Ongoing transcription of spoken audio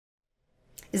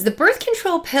Is the birth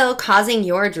control pill causing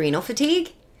your adrenal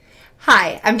fatigue?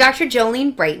 Hi, I'm Dr.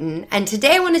 Jolene Brighten, and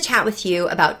today I want to chat with you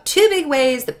about two big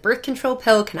ways the birth control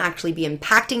pill can actually be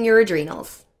impacting your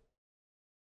adrenals.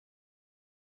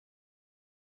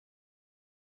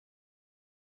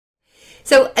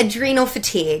 So adrenal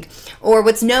fatigue, or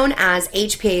what's known as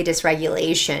HPA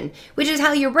dysregulation, which is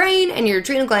how your brain and your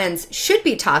adrenal glands should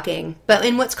be talking, but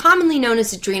in what's commonly known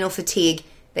as adrenal fatigue,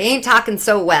 they ain't talking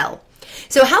so well.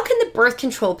 So how can the birth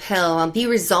control pill be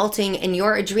resulting in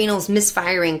your adrenals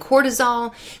misfiring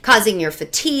cortisol, causing your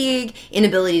fatigue,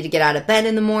 inability to get out of bed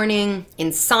in the morning,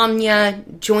 insomnia,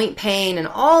 joint pain, and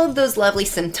all of those lovely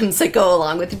symptoms that go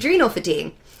along with adrenal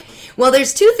fatigue? Well,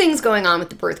 there's two things going on with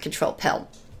the birth control pill.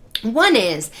 One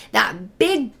is that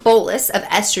big bolus of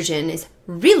estrogen is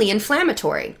really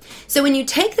inflammatory. So when you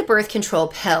take the birth control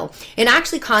pill, it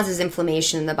actually causes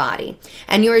inflammation in the body.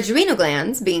 And your adrenal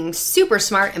glands, being super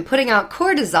smart and putting out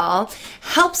cortisol,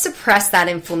 help suppress that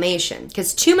inflammation,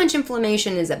 because too much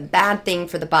inflammation is a bad thing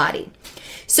for the body.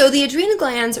 So the adrenal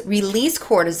glands release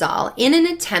cortisol in an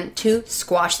attempt to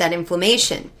squash that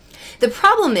inflammation. The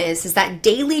problem is that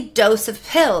daily dose of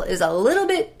pill is a little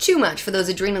bit too much for those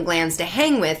adrenal glands to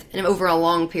hang with over a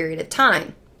long period of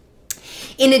time.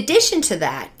 In addition to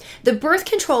that, the birth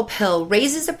control pill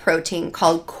raises a protein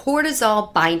called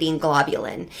cortisol binding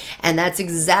globulin, and that's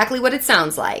exactly what it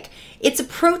sounds like. It's a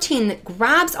protein that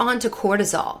grabs onto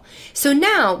cortisol. So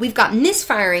now we've got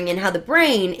misfiring in how the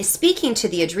brain is speaking to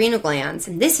the adrenal glands,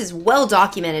 and this is well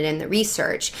documented in the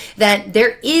research, that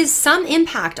there is some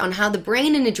impact on how the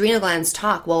brain and adrenal glands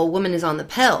talk while a woman is on the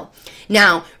pill.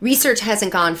 Now, research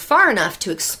hasn't gone far enough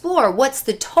to explore what's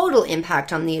the total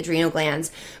impact on the adrenal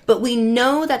glands, but we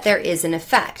know that there is an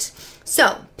effect.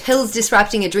 So, pills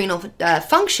disrupting adrenal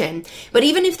function, but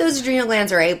even if those adrenal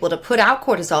glands are able to put out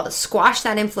cortisol to squash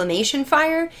that inflammation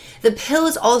fire, the pill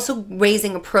is also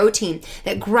raising a protein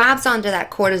that grabs onto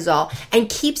that cortisol and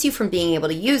keeps you from being able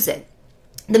to use it.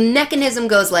 The mechanism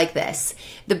goes like this.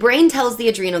 The brain tells the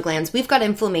adrenal glands, we've got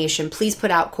inflammation, please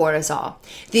put out cortisol.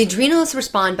 The adrenals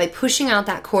respond by pushing out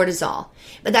that cortisol,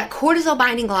 but that cortisol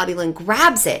binding globulin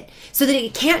grabs it so that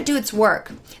it can't do its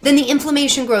work. Then the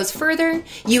inflammation grows further,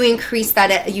 you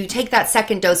take that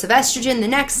second dose of estrogen, the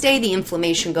next day the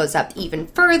inflammation goes up even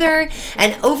further,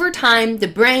 and over time the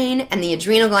brain and the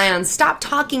adrenal glands stop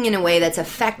talking in a way that's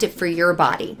effective for your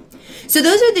body. So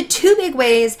those are the two big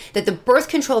ways that the birth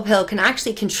control pill can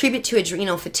actually contribute to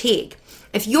adrenal fatigue.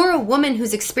 If you're a woman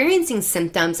who's experiencing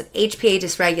symptoms of HPA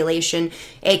dysregulation,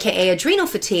 aka adrenal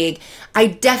fatigue, I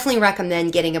definitely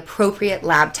recommend getting appropriate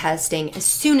lab testing as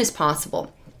soon as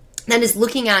possible. That is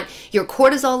looking at your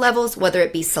cortisol levels, whether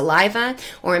it be saliva,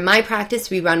 or in my practice,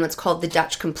 we run what's called the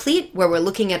Dutch Complete, where we're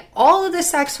looking at all of the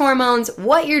sex hormones,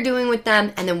 what you're doing with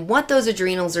them, and then what those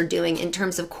adrenals are doing in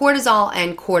terms of cortisol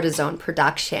and cortisone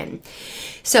production.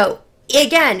 So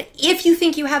again, if you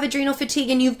think you have adrenal fatigue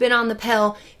and you've been on the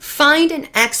pill, find an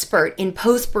expert in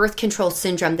post-birth control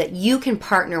syndrome that you can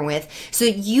partner with so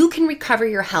that you can recover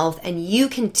your health and you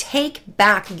can take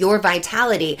back your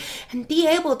vitality and be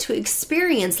able to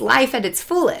experience life at its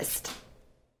fullest.